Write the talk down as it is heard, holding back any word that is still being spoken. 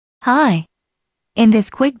Hi. In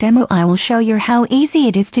this quick demo I will show you how easy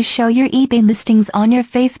it is to show your eBay listings on your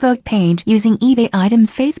Facebook page using eBay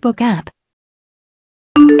Items Facebook app.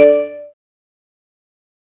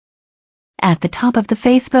 At the top of the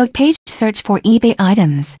Facebook page, search for eBay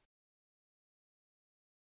Items.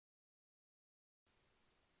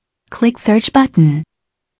 Click Search button.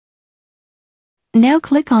 Now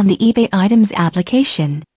click on the eBay Items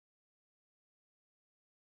application.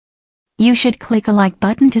 You should click a like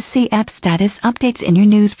button to see app status updates in your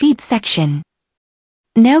newsfeed section.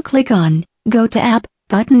 Now click on Go to App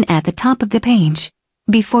button at the top of the page.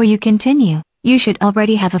 Before you continue, you should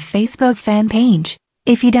already have a Facebook fan page.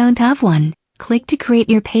 If you don't have one, click to create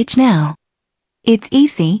your page now. It's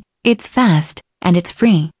easy, it's fast, and it's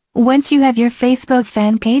free. Once you have your Facebook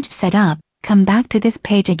fan page set up, come back to this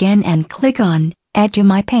page again and click on Add to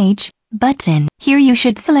My Page button. Here you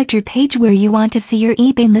should select your page where you want to see your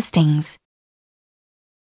eBay listings.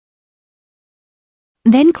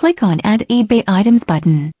 Then click on Add eBay Items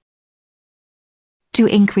button. To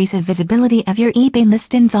increase the visibility of your eBay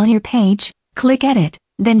listings on your page, click Edit,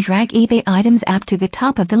 then drag eBay Items app to the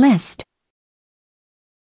top of the list.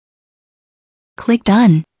 Click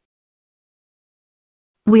Done.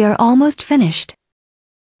 We are almost finished.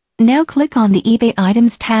 Now click on the eBay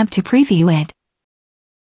Items tab to preview it.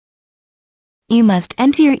 You must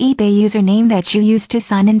enter your eBay username that you used to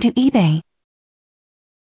sign into eBay.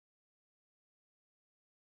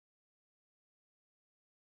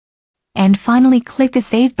 And finally click the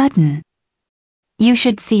Save button. You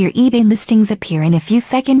should see your eBay listings appear in a few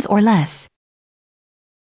seconds or less.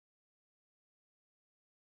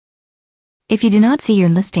 If you do not see your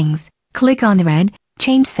listings, click on the red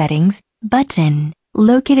Change Settings button,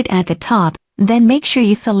 located at the top, then make sure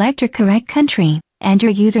you select your correct country, and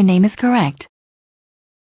your username is correct.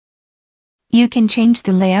 You can change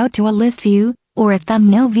the layout to a list view, or a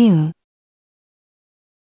thumbnail view.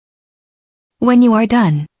 When you are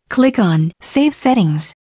done, click on Save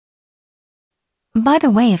Settings. By the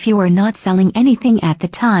way, if you are not selling anything at the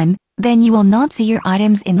time, then you will not see your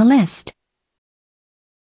items in the list.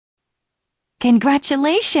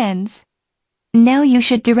 Congratulations! Now you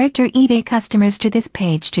should direct your eBay customers to this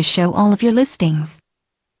page to show all of your listings.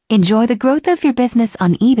 Enjoy the growth of your business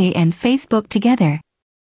on eBay and Facebook together.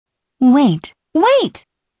 Wait!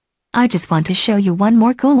 I just want to show you one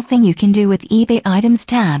more cool thing you can do with eBay Items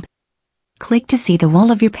tab. Click to see the wall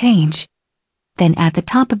of your page. Then at the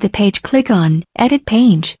top of the page click on Edit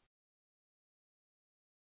Page.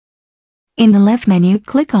 In the left menu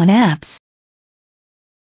click on Apps.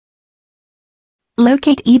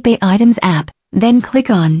 Locate eBay Items app, then click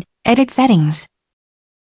on Edit Settings.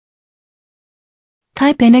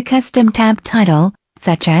 Type in a custom tab title,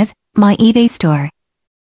 such as My eBay Store.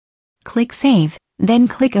 Click Save, then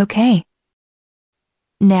click OK.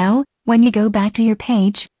 Now, when you go back to your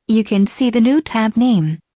page, you can see the new tab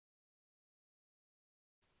name.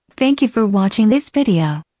 Thank you for watching this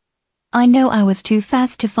video. I know I was too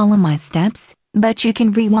fast to follow my steps, but you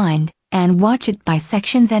can rewind and watch it by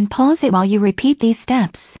sections and pause it while you repeat these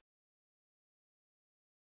steps.